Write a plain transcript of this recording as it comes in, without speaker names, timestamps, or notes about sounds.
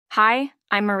Hi,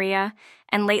 I'm Maria,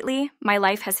 and lately, my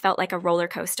life has felt like a roller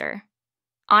coaster.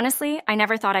 Honestly, I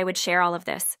never thought I would share all of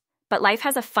this, but life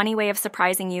has a funny way of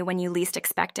surprising you when you least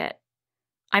expect it.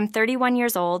 I'm 31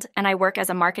 years old, and I work as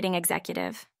a marketing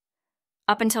executive.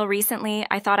 Up until recently,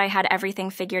 I thought I had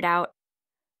everything figured out.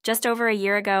 Just over a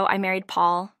year ago, I married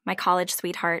Paul, my college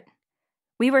sweetheart.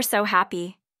 We were so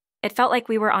happy. It felt like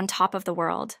we were on top of the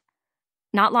world.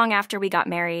 Not long after we got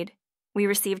married, we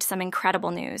received some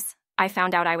incredible news. I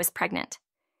found out I was pregnant.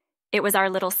 It was our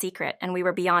little secret, and we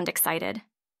were beyond excited.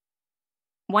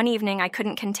 One evening, I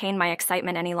couldn't contain my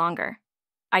excitement any longer.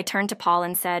 I turned to Paul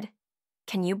and said,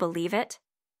 "Can you believe it?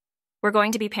 We're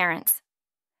going to be parents."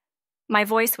 My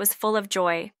voice was full of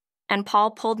joy, and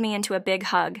Paul pulled me into a big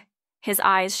hug, his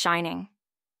eyes shining.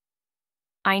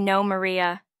 "I know,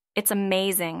 Maria. It's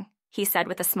amazing," he said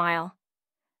with a smile.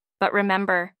 "But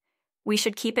remember, we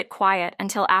should keep it quiet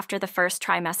until after the first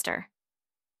trimester."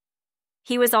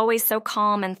 He was always so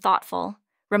calm and thoughtful,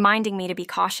 reminding me to be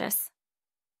cautious.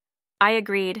 I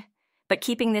agreed, but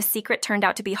keeping this secret turned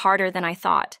out to be harder than I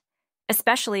thought,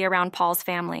 especially around Paul's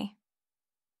family.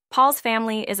 Paul's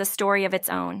family is a story of its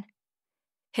own.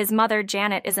 His mother,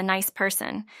 Janet, is a nice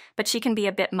person, but she can be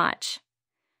a bit much.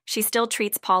 She still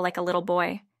treats Paul like a little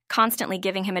boy, constantly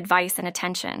giving him advice and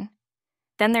attention.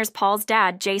 Then there's Paul's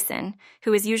dad, Jason,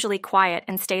 who is usually quiet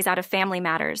and stays out of family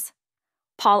matters.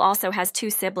 Paul also has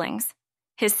two siblings.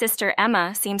 His sister,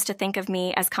 Emma, seems to think of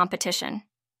me as competition.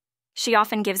 She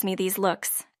often gives me these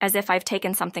looks, as if I've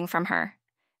taken something from her.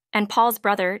 And Paul's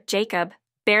brother, Jacob,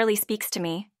 barely speaks to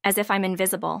me, as if I'm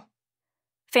invisible.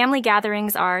 Family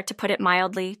gatherings are, to put it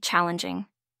mildly, challenging.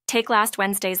 Take last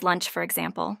Wednesday's lunch, for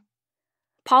example.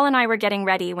 Paul and I were getting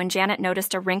ready when Janet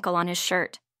noticed a wrinkle on his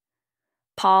shirt.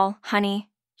 "Paul, honey,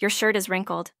 your shirt is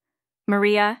wrinkled."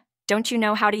 "Maria, don't you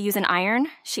know how to use an iron?"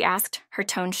 she asked, her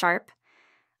tone sharp.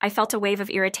 I felt a wave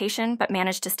of irritation, but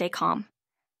managed to stay calm.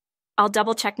 "I'll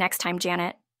double-check next time,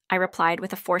 Janet," I replied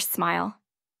with a forced smile.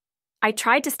 I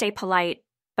tried to stay polite,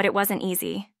 but it wasn't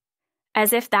easy.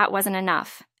 As if that wasn't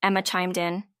enough, Emma chimed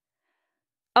in.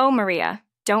 "Oh, Maria,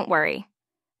 don't worry.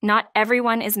 Not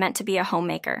everyone is meant to be a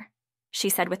homemaker," she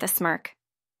said with a smirk.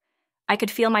 I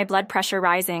could feel my blood pressure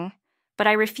rising, but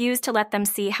I refused to let them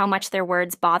see how much their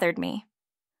words bothered me.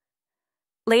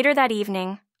 Later that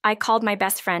evening, I called my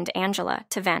best friend, Angela,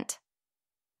 to vent.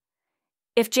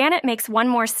 "If Janet makes one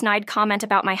more snide comment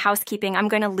about my housekeeping, I'm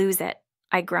going to lose it,"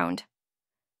 I groaned.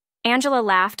 Angela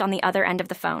laughed on the other end of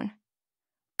the phone.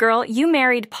 "Girl, you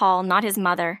married Paul, not his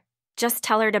mother. Just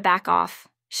tell her to back off,"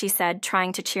 she said,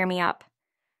 trying to cheer me up.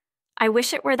 "I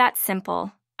wish it were that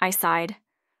simple," I sighed.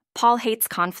 "Paul hates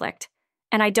conflict,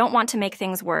 and I don't want to make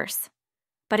things worse.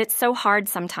 But it's so hard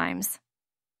sometimes."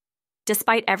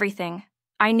 Despite everything,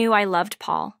 I knew I loved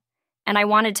Paul, and I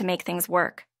wanted to make things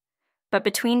work. But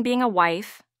between being a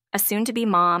wife, a soon-to-be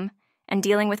mom, and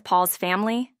dealing with Paul's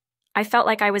family, I felt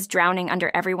like I was drowning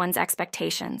under everyone's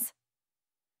expectations.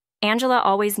 Angela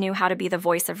always knew how to be the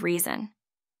voice of reason.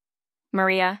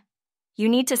 "Maria, you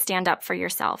need to stand up for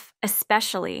yourself,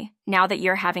 especially now that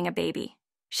you're having a baby,"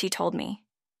 she told me.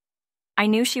 I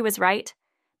knew she was right,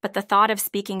 but the thought of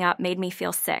speaking up made me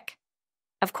feel sick.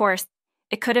 Of course,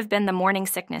 it could have been the morning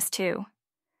sickness too.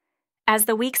 As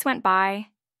the weeks went by,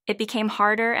 it became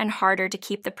harder and harder to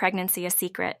keep the pregnancy a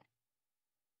secret.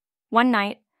 One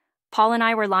night, Paul and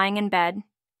I were lying in bed,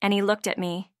 and he looked at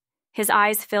me, his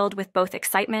eyes filled with both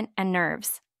excitement and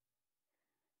nerves.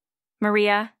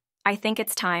 "Maria, I think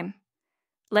it's time.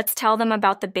 Let's tell them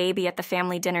about the baby at the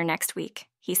family dinner next week,"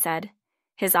 he said,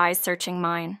 his eyes searching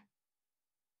mine.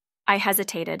 I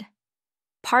hesitated.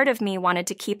 Part of me wanted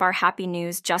to keep our happy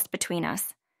news just between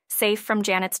us, safe from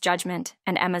Janet's judgment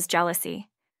and Emma's jealousy,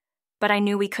 but I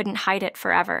knew we couldn't hide it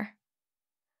forever.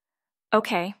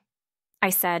 "Okay," I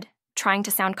said, trying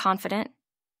to sound confident.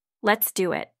 "Let's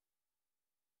do it."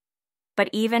 But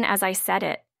even as I said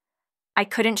it, I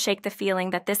couldn't shake the feeling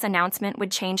that this announcement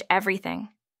would change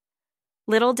everything.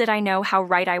 Little did I know how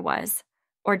right I was,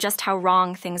 or just how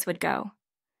wrong things would go.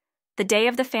 The day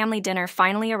of the family dinner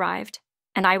finally arrived,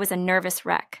 and I was a nervous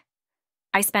wreck.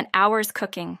 I spent hours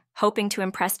cooking, hoping to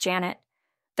impress Janet,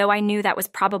 though I knew that was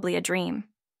probably a dream.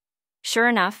 Sure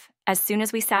enough, as soon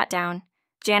as we sat down,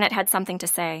 Janet had something to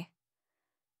say.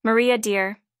 "Maria,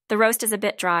 dear, the roast is a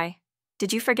bit dry.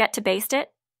 Did you forget to baste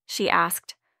it?" she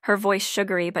asked, her voice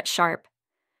sugary but sharp.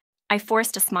 I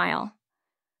forced a smile.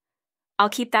 "I'll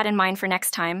keep that in mind for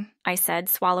next time," I said,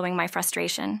 swallowing my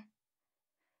frustration.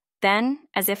 Then,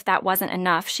 as if that wasn't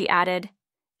enough, she added,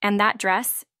 "And that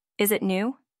dress, is it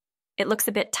new? It looks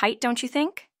a bit tight, don't you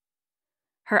think?"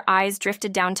 Her eyes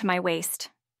drifted down to my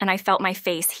waist, and I felt my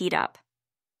face heat up.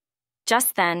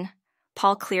 Just then,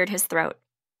 Paul cleared his throat.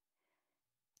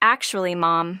 "Actually,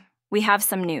 Mom, we have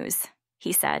some news,"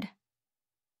 he said.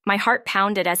 My heart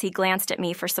pounded as he glanced at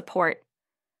me for support.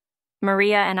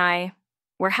 "Maria and I,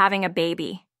 we're having a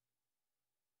baby."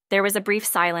 There was a brief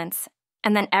silence,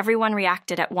 and then everyone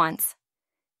reacted at once.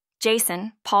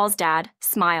 Jason, Paul's dad,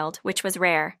 smiled, which was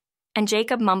rare, and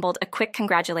Jacob mumbled a quick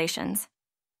congratulations.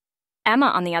 Emma,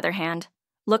 on the other hand,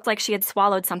 looked like she had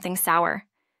swallowed something sour.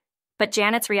 But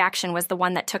Janet's reaction was the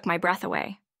one that took my breath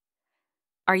away.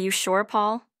 "Are you sure,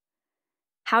 Paul?"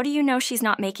 "How do you know she's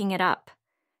not making it up?"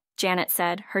 Janet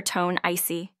said, her tone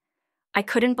icy. I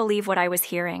couldn't believe what I was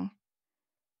hearing.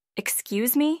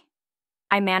 "Excuse me?"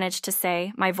 I managed to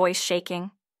say, my voice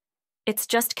shaking. "It's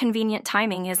just convenient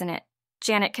timing, isn't it?"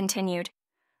 Janet continued,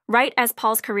 right as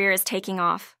Paul's career is taking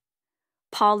off.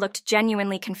 Paul looked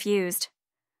genuinely confused.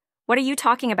 "What are you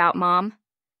talking about, Mom?"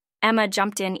 Emma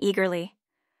jumped in eagerly.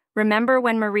 "Remember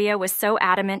when Maria was so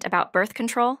adamant about birth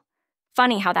control?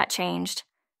 Funny how that changed,"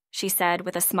 she said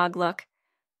with a smug look.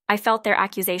 I felt their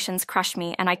accusations crush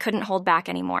me, and I couldn't hold back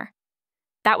anymore.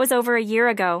 "That was over a year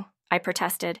ago," I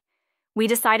protested. "We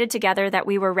decided together that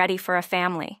we were ready for a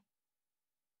family."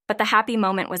 But the happy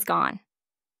moment was gone.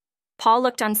 Paul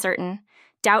looked uncertain,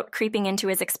 doubt creeping into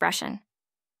his expression.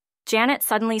 Janet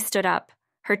suddenly stood up,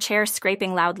 her chair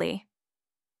scraping loudly.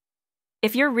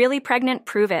 "If you're really pregnant,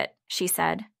 prove it," she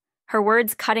said, her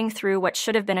words cutting through what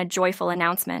should have been a joyful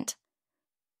announcement.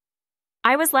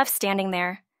 I was left standing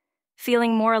there,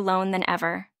 feeling more alone than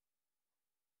ever.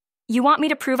 "You want me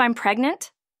to prove I'm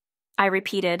pregnant?" I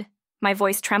repeated, my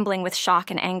voice trembling with shock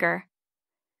and anger.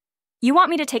 "You want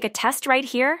me to take a test right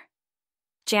here?"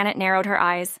 Janet narrowed her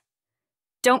eyes.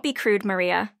 "Don't be crude,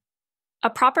 Maria. A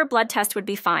proper blood test would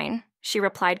be fine," she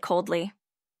replied coldly.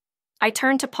 I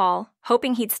turned to Paul,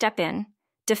 hoping he'd step in,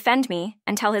 defend me,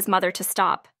 and tell his mother to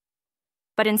stop.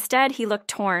 But instead, he looked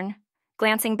torn,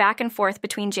 glancing back and forth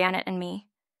between Janet and me.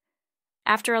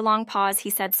 After a long pause,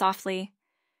 he said softly,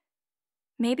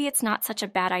 "Maybe it's not such a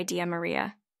bad idea,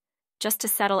 Maria, just to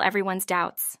settle everyone's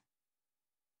doubts."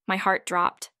 My heart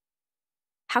dropped.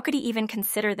 How could he even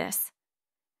consider this?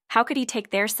 How could he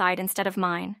take their side instead of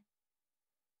mine?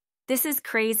 "This is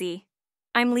crazy.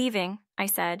 I'm leaving," I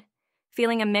said,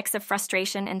 feeling a mix of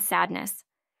frustration and sadness.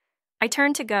 I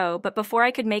turned to go, but before I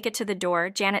could make it to the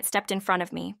door, Janet stepped in front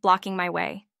of me, blocking my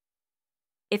way.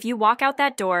 "If you walk out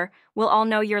that door, we'll all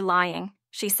know you're lying,"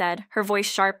 she said, her voice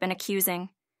sharp and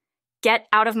accusing. "Get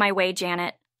out of my way,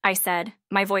 Janet," I said,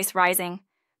 my voice rising.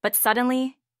 But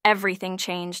suddenly, everything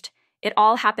changed. It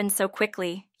all happened so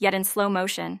quickly, yet in slow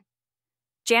motion.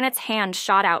 Janet's hand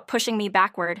shot out, pushing me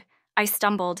backward. I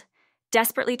stumbled,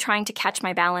 desperately trying to catch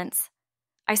my balance.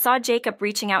 I saw Jacob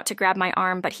reaching out to grab my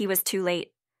arm, but he was too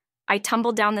late. I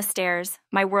tumbled down the stairs,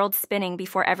 my world spinning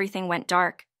before everything went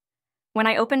dark. When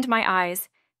I opened my eyes,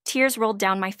 tears rolled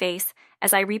down my face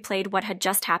as I replayed what had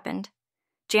just happened.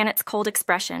 Janet's cold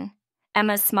expression,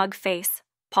 Emma's smug face,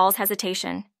 Paul's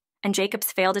hesitation, and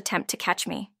Jacob's failed attempt to catch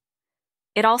me.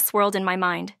 It all swirled in my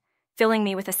mind, filling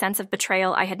me with a sense of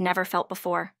betrayal I had never felt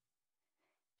before.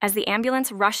 As the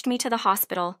ambulance rushed me to the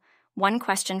hospital, one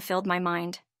question filled my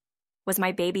mind. Was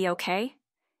my baby okay?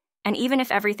 And even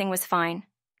if everything was fine,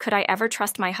 could I ever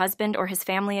trust my husband or his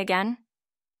family again?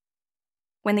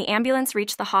 When the ambulance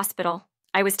reached the hospital,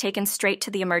 I was taken straight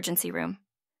to the emergency room.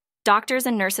 Doctors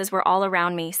and nurses were all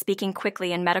around me, speaking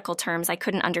quickly in medical terms I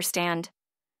couldn't understand.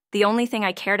 The only thing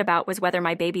I cared about was whether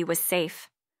my baby was safe.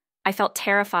 I felt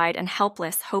terrified and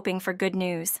helpless, hoping for good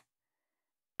news.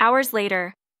 Hours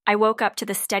later, I woke up to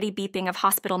the steady beeping of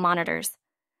hospital monitors.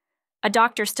 A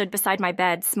doctor stood beside my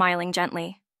bed, smiling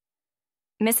gently.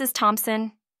 "Mrs.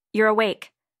 Thompson, you're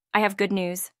awake. I have good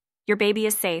news. Your baby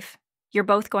is safe. You're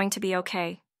both going to be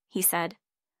okay," he said.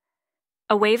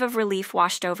 A wave of relief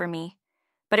washed over me,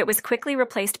 but it was quickly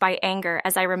replaced by anger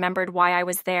as I remembered why I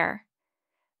was there.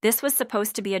 This was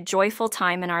supposed to be a joyful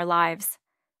time in our lives,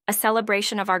 a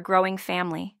celebration of our growing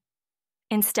family.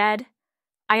 Instead,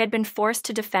 I had been forced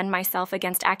to defend myself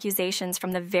against accusations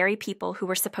from the very people who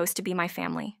were supposed to be my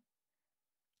family.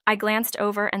 I glanced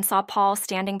over and saw Paul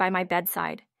standing by my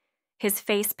bedside, his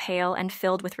face pale and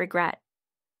filled with regret.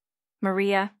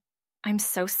 "Maria, I'm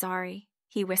so sorry,"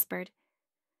 he whispered.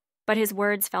 But his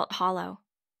words felt hollow.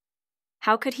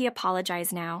 How could he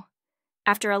apologize now,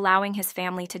 after allowing his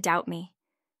family to doubt me,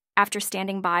 after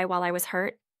standing by while I was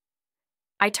hurt?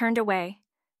 I turned away,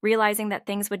 realizing that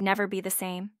things would never be the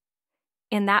same.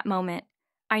 In that moment,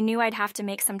 I knew I'd have to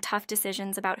make some tough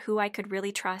decisions about who I could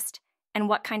really trust and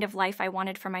what kind of life I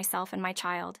wanted for myself and my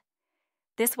child.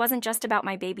 This wasn't just about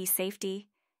my baby's safety,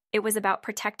 it was about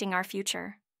protecting our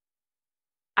future.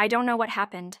 "I don't know what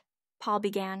happened," Paul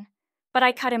began, but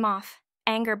I cut him off.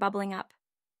 anger bubbling up.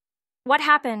 What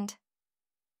happened?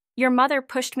 Your mother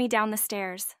pushed me down the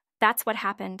stairs. That's what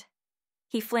happened.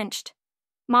 He flinched.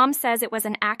 Mom says it was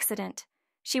an accident.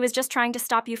 She was just trying to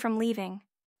stop you from leaving.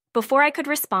 Before I could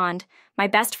respond, my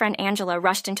best friend Angela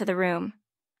rushed into the room.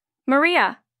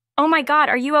 Maria! Oh my God,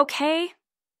 are you okay?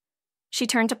 She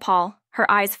turned to Paul, her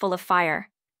eyes full of fire.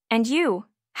 And you?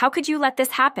 How could you let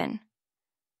this happen?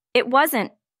 It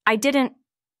wasn't. I didn't.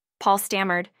 Paul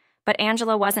stammered, but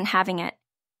Angela wasn't having it.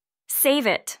 Save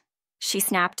it, she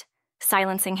snapped,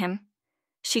 silencing him.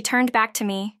 She turned back to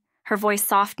me, her voice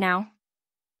soft now.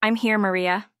 I'm here,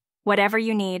 Maria. Whatever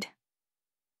you need.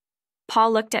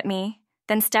 Paul looked at me,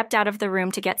 then stepped out of the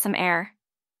room to get some air.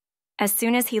 As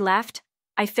soon as he left,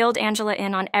 I filled Angela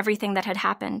in on everything that had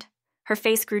happened. Her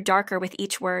face grew darker with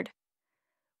each word.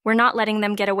 We're not letting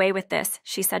them get away with this,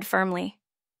 she said firmly.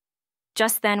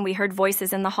 Just then we heard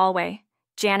voices in the hallway.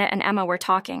 Janet and Emma were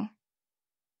talking.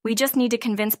 We just need to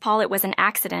convince Paul it was an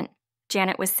accident,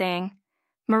 Janet was saying.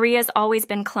 Maria's always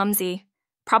been clumsy,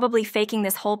 probably faking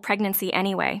this whole pregnancy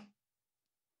anyway.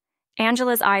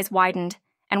 Angela's eyes widened,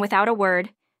 and without a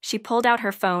word, she pulled out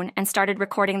her phone and started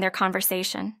recording their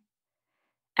conversation.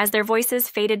 As their voices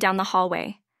faded down the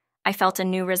hallway, I felt a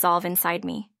new resolve inside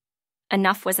me.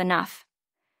 Enough was enough.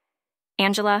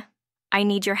 Angela, I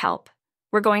need your help.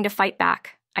 We're going to fight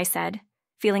back, I said,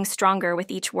 feeling stronger with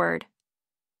each word.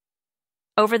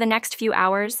 Over the next few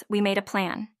hours, we made a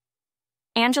plan.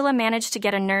 Angela managed to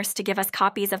get a nurse to give us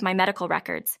copies of my medical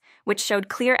records, which showed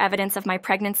clear evidence of my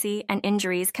pregnancy and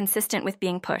injuries consistent with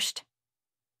being pushed.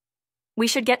 We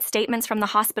should get statements from the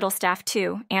hospital staff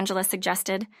too, Angela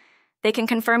suggested. They can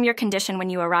confirm your condition when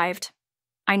you arrived.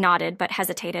 I nodded, but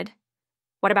hesitated.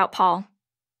 What about Paul?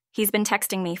 He's been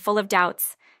texting me, full of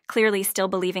doubts, clearly still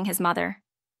believing his mother.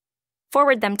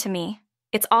 Forward them to me.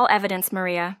 It's all evidence,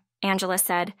 Maria, Angela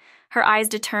said, her eyes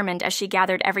determined as she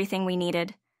gathered everything we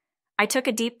needed. I took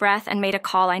a deep breath and made a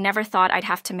call I never thought I'd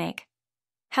have to make.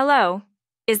 Hello,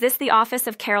 is this the office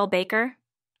of Carol Baker?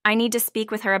 I need to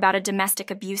speak with her about a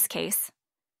domestic abuse case.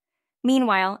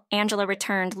 Meanwhile, Angela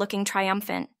returned, looking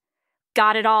triumphant.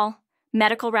 Got it all.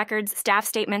 Medical records, staff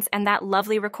statements, and that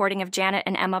lovely recording of Janet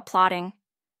and Emma plotting.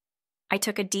 I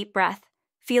took a deep breath,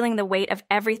 feeling the weight of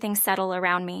everything settle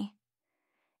around me.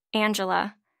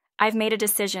 Angela, I've made a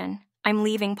decision. I'm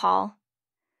leaving Paul.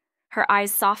 Her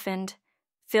eyes softened,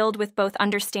 filled with both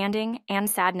understanding and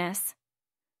sadness.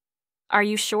 Are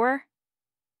you sure?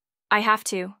 I have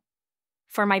to.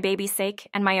 For my baby's sake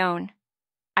and my own,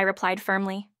 I replied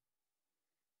firmly.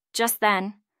 Just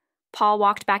then, Paul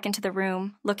walked back into the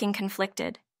room, looking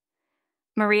conflicted.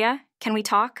 Maria, can we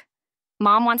talk?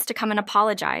 Mom wants to come and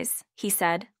apologize, he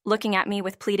said, looking at me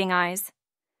with pleading eyes.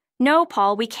 No,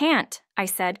 Paul, we can't, I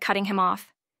said, cutting him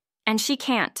off. And she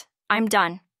can't. I'm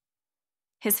done.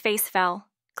 His face fell,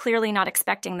 clearly not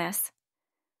expecting this.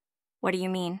 What do you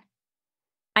mean?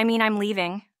 I mean I'm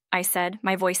leaving, I said,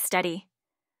 my voice steady.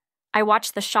 I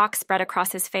watched the shock spread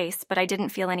across his face, but I didn't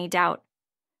feel any doubt.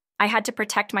 I had to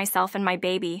protect myself and my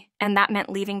baby, and that meant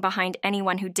leaving behind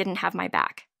anyone who didn't have my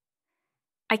back.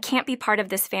 I can't be part of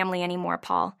this family anymore,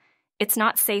 Paul. It's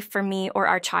not safe for me or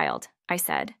our child, I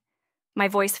said, my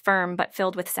voice firm but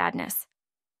filled with sadness.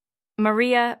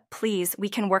 Maria, please, we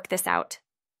can work this out,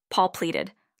 Paul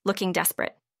pleaded, looking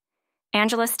desperate.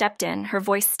 Angela stepped in, her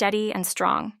voice steady and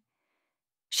strong.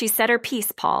 She said her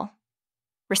piece, Paul.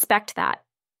 Respect that.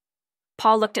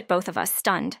 Paul looked at both of us,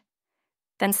 stunned,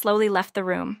 then slowly left the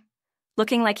room,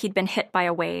 looking like he'd been hit by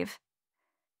a wave.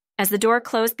 As the door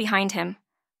closed behind him,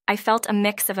 I felt a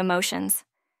mix of emotions,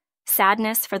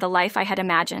 sadness for the life I had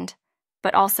imagined,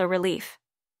 but also relief.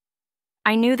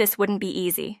 I knew this wouldn't be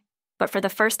easy, but for the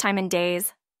first time in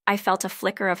days, I felt a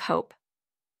flicker of hope.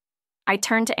 I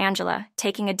turned to Angela,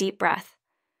 taking a deep breath.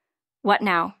 What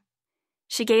now?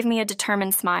 She gave me a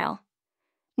determined smile.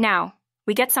 Now,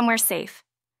 we get somewhere safe.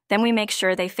 Then we make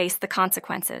sure they face the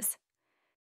consequences.